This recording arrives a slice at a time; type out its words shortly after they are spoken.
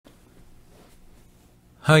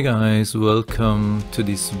Hi guys, welcome to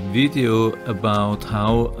this video about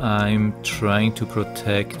how I'm trying to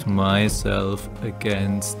protect myself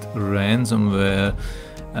against ransomware.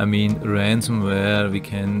 Ransomware, we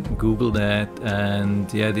can Google that,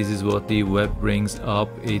 and yeah, this is what the web brings up.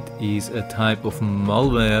 It is a type of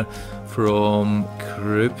malware from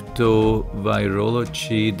crypto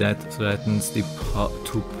virology that threatens to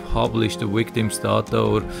publish the victim's data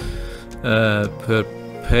or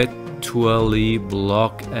perpetually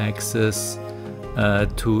block access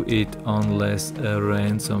to it unless a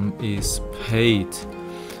ransom is paid.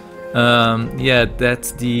 Yeah,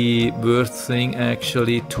 that's the worst thing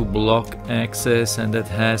actually, to block access, and that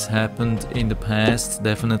has happened in the past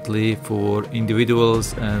definitely for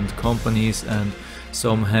individuals and companies, and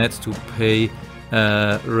some had to pay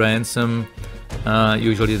ransom.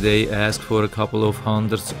 Usually they ask for a couple of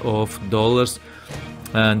hundreds of dollars,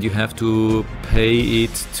 and you have to pay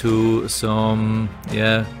it to some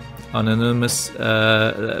anonymous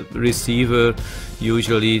receiver,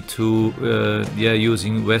 usually to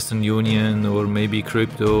using Western Union or maybe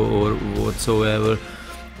crypto or whatsoever.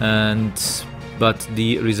 But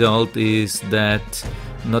the result is that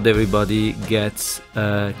not everybody gets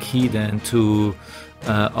a key then to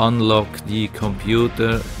unlock the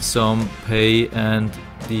computer. Some pay and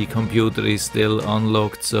the computer is still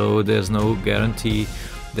unlocked, so there's no guarantee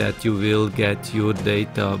that you will get your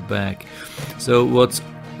data back. So what's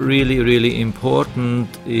really important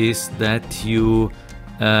is that you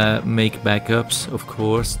make backups. Of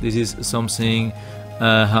course, this is something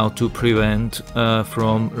how to prevent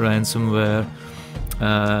from ransomware.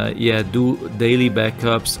 Do daily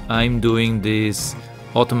backups. I'm doing this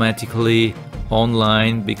automatically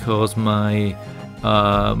online because my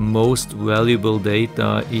most valuable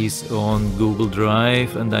data is on Google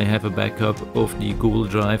Drive, and I have a backup of the Google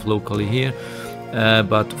Drive locally here. And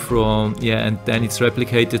then it's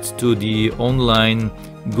replicated to the online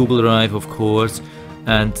Google Drive, of course,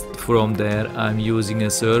 and from there I'm using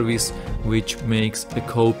a service which makes a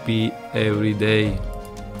copy every day.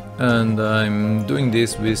 And I'm doing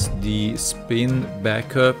this with the Spin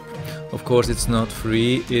backup. Of course, it's not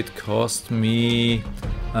free. It cost me,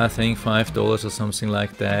 I think, $5 or something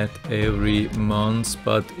like that every month,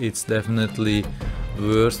 but it's definitely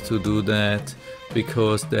worth to do that,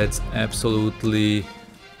 because that's absolutely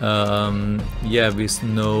with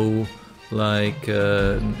no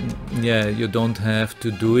you don't have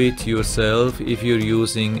to do it yourself if you're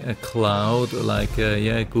using a cloud like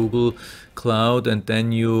Google Cloud, and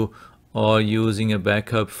then you are using a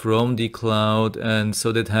backup from the cloud, and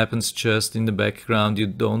so that happens just in the background. You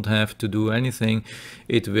don't have to do anything.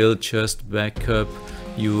 It will just back up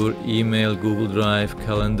your email, Google Drive,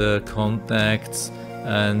 calendar, contacts,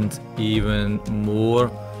 and even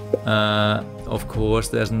more. Of course,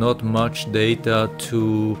 there's not much data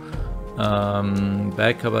to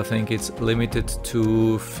backup. I think it's limited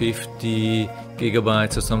to 50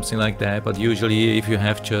 gigabytes or something like that, but usually if you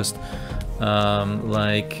have just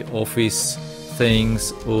like office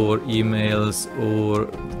things or emails or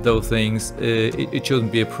those things, it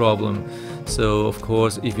shouldn't be a problem. So of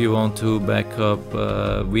course, if you want to back up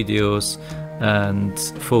videos and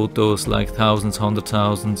photos, like thousands, hundred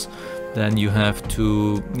thousands, then you have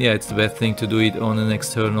to, it's the best thing to do it on an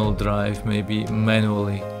external drive, maybe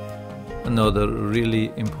manually. Another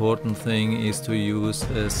really important thing is to use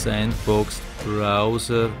a sandboxed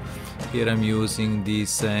browser. Here I'm using the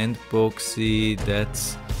sandboxy.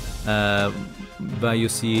 That's why you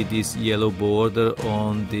see this yellow border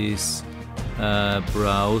on this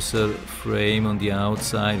browser frame on the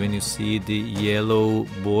outside. When you see the yellow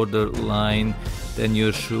border line, then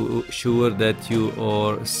you're sure that you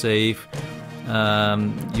are safe.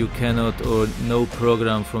 You cannot, or no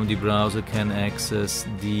program from the browser can access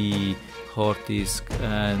the hard disk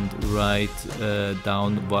and write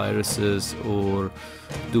down viruses or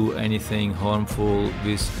do anything harmful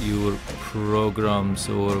with your programs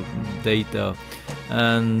or data.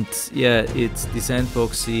 And it's the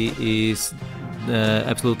sandboxy is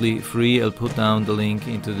absolutely free. I'll put down the link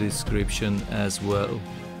into the description as well.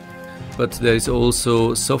 But there is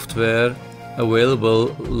also software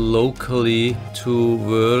available locally to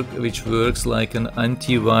work, which works like an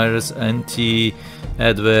antivirus,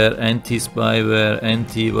 anti-adware, anti-spyware,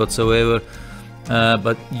 anti-whatsoever.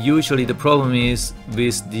 But usually the problem is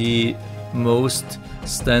with the most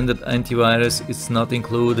standard antivirus, it's not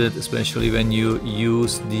included, especially when you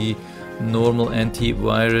use the normal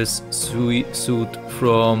antivirus suite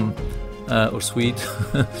from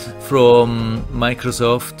from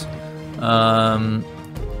Microsoft.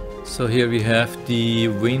 So here we have the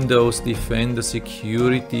Windows Defender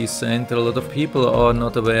Security Center. A lot of people are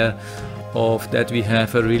not aware of that we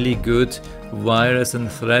have a really good virus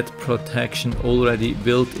and threat protection already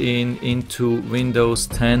built into Windows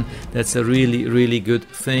 10. That's a really good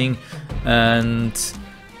thing. And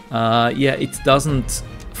yeah, it doesn't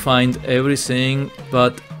find everything,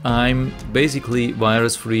 but I'm basically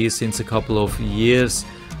virus free since a couple of years,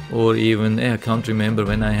 or even I can't remember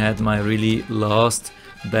when I had my really last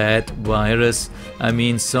bad virus. I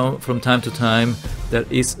mean, so from time to time there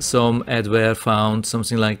is some adware found,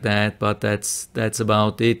 something like that, but that's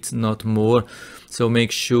about it, not more. So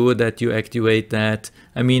make sure that you activate that.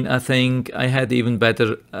 I mean, I think I had even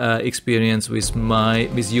better experience with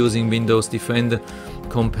using Windows Defender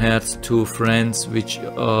compared to friends which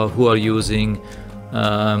who are using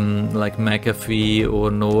like McAfee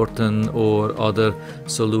or Norton or other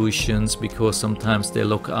solutions, because sometimes they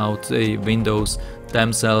lock out the Windows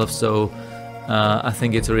themselves. So I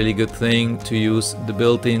think it's a really good thing to use the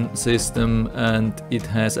built-in system, and it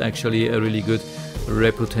has actually a really good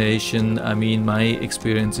reputation. I mean, my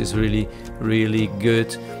experience is really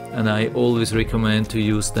good, and I always recommend to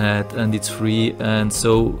use that, and it's free. And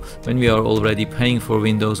so when we are already paying for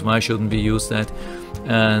Windows, why shouldn't we use that?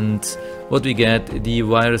 And what we get, the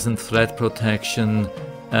virus and threat protection,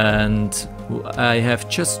 and I have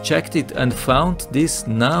just checked it and found this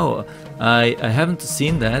now. I haven't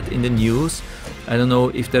seen that in the news. I don't know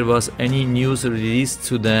if there was any news released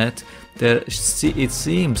to that. It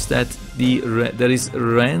seems that there is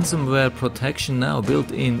ransomware protection now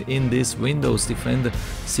built in this Windows Defender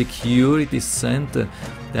Security Center.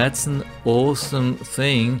 That's an awesome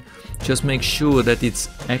thing. Just make sure that it's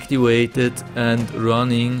activated and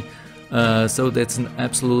running. So that's an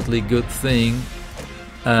absolutely good thing.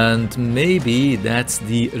 And maybe that's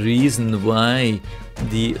the reason why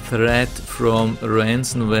the threat from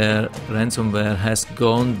ransomware has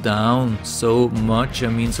gone down so much. I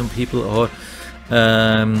mean, some people are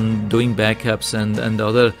doing backups and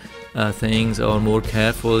other things, or more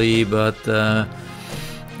carefully, but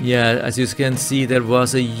yeah, as you can see, there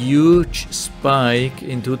was a huge spike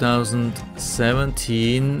in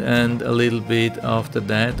 2017, and a little bit after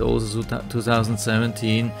that, also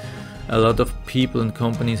 2017. A lot of people and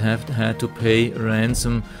companies have had to pay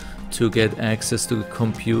ransom to get access to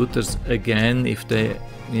computers again, if they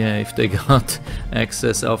got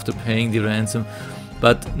access after paying the ransom.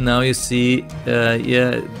 But now you see,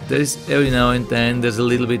 yeah, there is every now and then there's a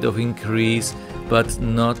little bit of increase, but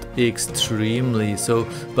not extremely. So,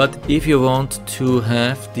 but if you want to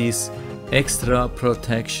have this extra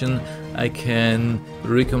protection, I can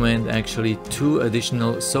recommend actually 2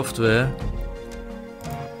 additional software.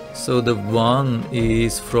 So the one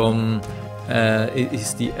is from it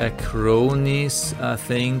is the Acronis. I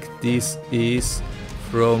think this is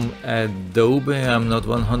from Adobe. I'm not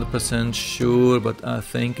 100% sure, but I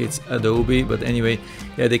think it's Adobe. But anyway,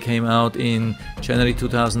 yeah, they came out in January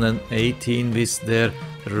 2018 with their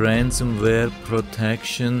ransomware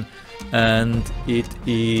protection, and it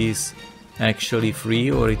is actually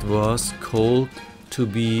free, or it was called to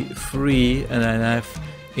be free, and I've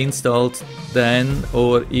installed then,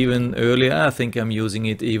 or even earlier. I think I'm using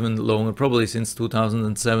it even longer, probably since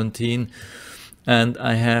 2017, and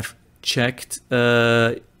I have checked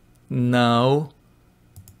now,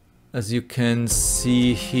 as you can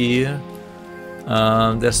see here,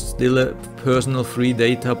 there's still a personal free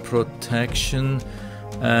data protection,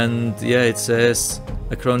 and yeah, it says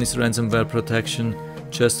Acronis ransomware protection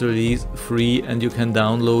just released free, and you can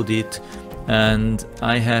download it, and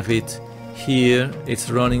I have it here. It's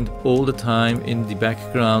running all the time in the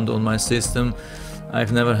background on my system.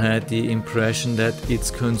 I've never had the impression that it's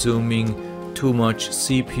consuming too much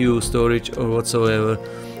CPU storage or whatsoever.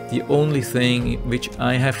 The only thing which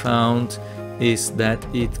I have found is that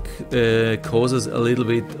it causes a little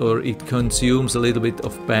bit, or it consumes a little bit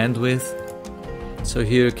of bandwidth. So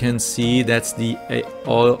here you can see that's the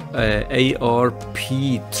ARP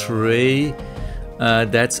tray.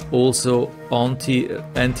 That's also anti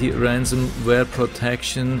ransomware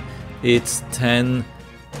protection. It's 10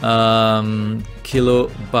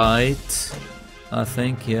 kilobyte, I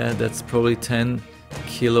think. Yeah, that's probably 10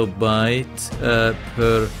 kilobyte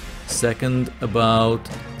per second, about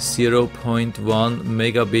 0.1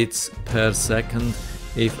 megabits per second,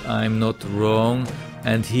 if I'm not wrong.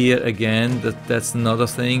 And here again, that's another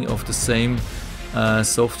thing of the same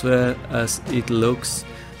software as it looks.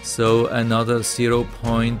 So another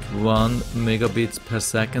 0.1 megabits per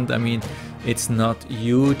second. I mean, it's not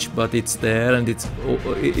huge, but it's there, and it's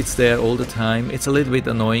there all the time. It's a little bit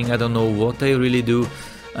annoying. I don't know what they really do.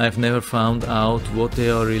 I've never found out what they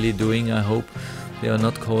are really doing. I hope they are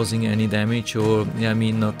not causing any damage, or yeah, I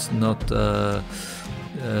mean, not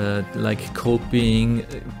like copying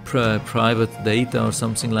private data or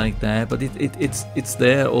something like that, but it's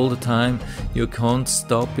there all the time. You can't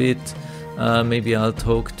stop it. Maybe I'll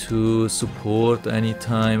talk to support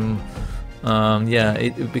anytime.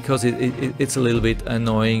 Because it's a little bit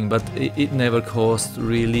annoying, but it never caused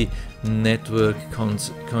really network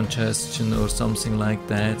congestion or something like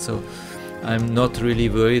that, so I'm not really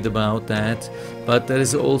worried about that. But there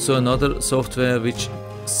is also another software which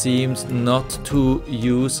seems not to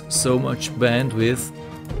use so much bandwidth.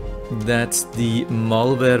 That's the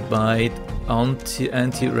Malwarebyte anti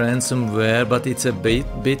ransomware, but it's a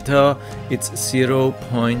beta. It's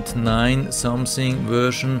 0.9 something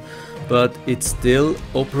version, but it's still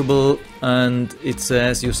operable, and it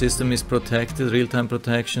says your system is protected, real-time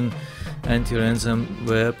protection,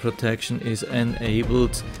 anti-ransomware protection is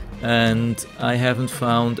enabled, and I haven't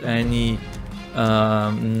found any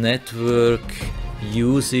network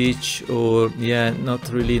usage, or not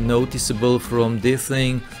really noticeable from this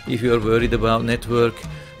thing. If you are worried about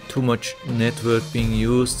too much network being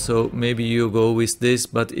used, so maybe you go with this,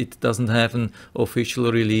 but it doesn't have an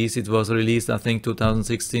official release. It was released, I think,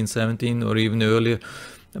 2016-17 or even earlier.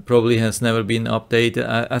 It probably has never been updated.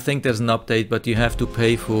 I think there's an update, but you have to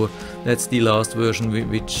pay for. That's the last version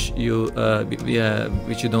which you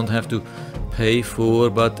don't have to pay for.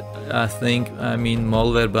 But I mean,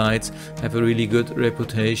 Malwarebytes have a really good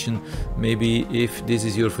reputation. Maybe if this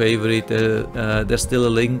is your favorite, there's still a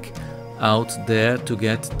link out there to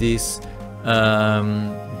get this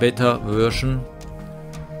beta version.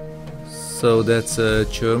 So that's a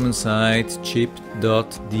German site,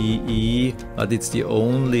 chip.de, but it's the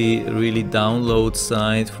only really download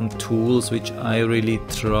site from tools which I really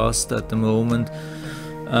trust at the moment.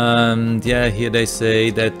 And here they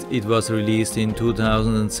say that it was released in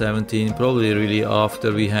 2017, probably really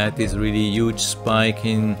after we had this really huge spike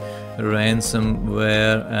in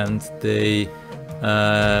ransomware, and they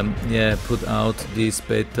put out this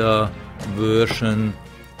beta version,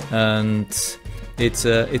 and it's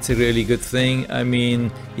a really good thing. I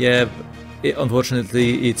mean,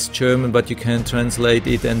 unfortunately it's German, but you can translate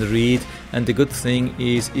it and read, and the good thing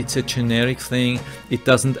is it's a generic thing. It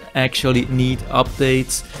doesn't actually need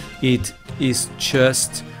updates. It is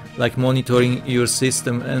just like monitoring your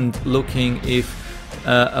system and looking if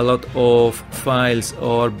a lot of files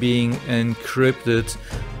are being encrypted,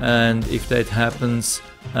 and if that happens,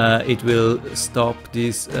 it will stop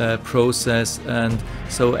this process. And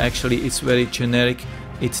so actually it's very generic.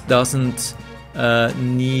 It doesn't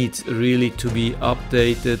need really to be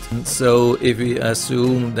updated. So if we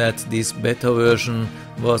assume that this beta version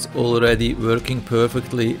was already working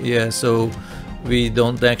perfectly, so we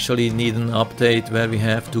don't actually need an update where we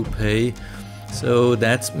have to pay. So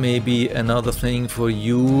that's maybe another thing for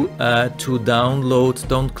you to download.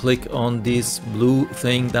 Don't click on this blue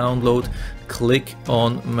thing, download, click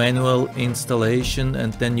on manual installation,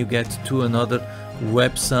 and then you get to another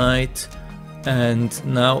website. And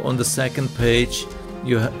now on the second page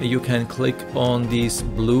you can click on this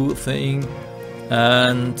blue thing,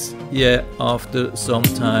 and after some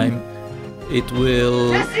time it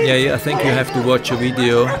will, I think you have to watch a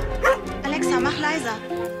video. Alexa, mach leiser.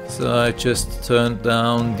 So I just turned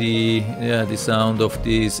down the sound of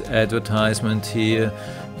this advertisement here,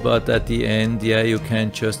 but at the end you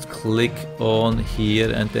can just click on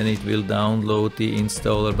here and then it will download the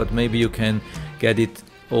installer. But maybe you can get it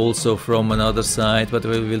also from another site, but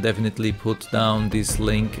we will definitely put down this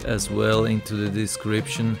link as well into the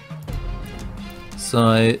description. So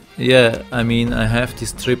I mean, I have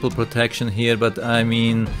this triple protection here, but I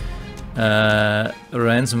mean,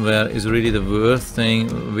 ransomware is really the worst thing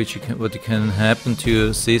what can happen to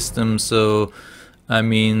your system. So I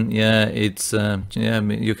mean, it's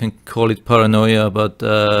you can call it paranoia, but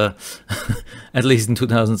at least in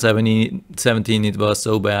 2017 it was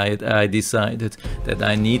so bad. I decided that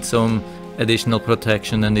I need some additional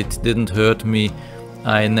protection, and it didn't hurt me.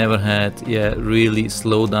 I never had really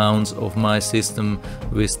slowdowns of my system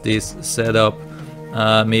with this setup.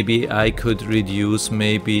 Maybe I could reduce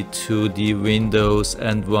maybe to the Windows,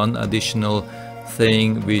 and one additional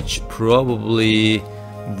thing which probably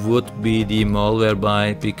would be the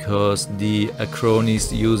Malwarebyte, because the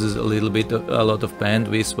Acronis uses a lot of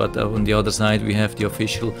bandwidth, but on the other side we have the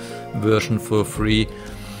official version for free.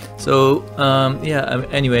 So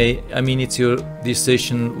anyway, I mean, it's your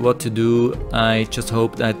decision what to do. I just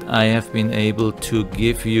hope that I have been able to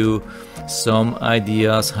give you some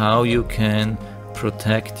ideas how you can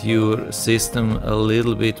protect your system a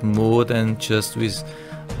little bit more than just with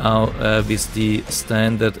the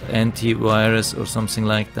standard antivirus or something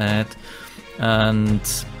like that. And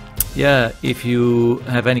yeah, if you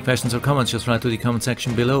have any questions or comments, just write to the comment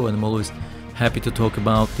section below, and I'm always happy to talk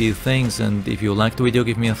about these things. And if you liked the video,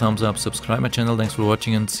 give me a thumbs up, subscribe my channel. Thanks for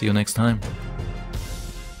watching, and see you next time.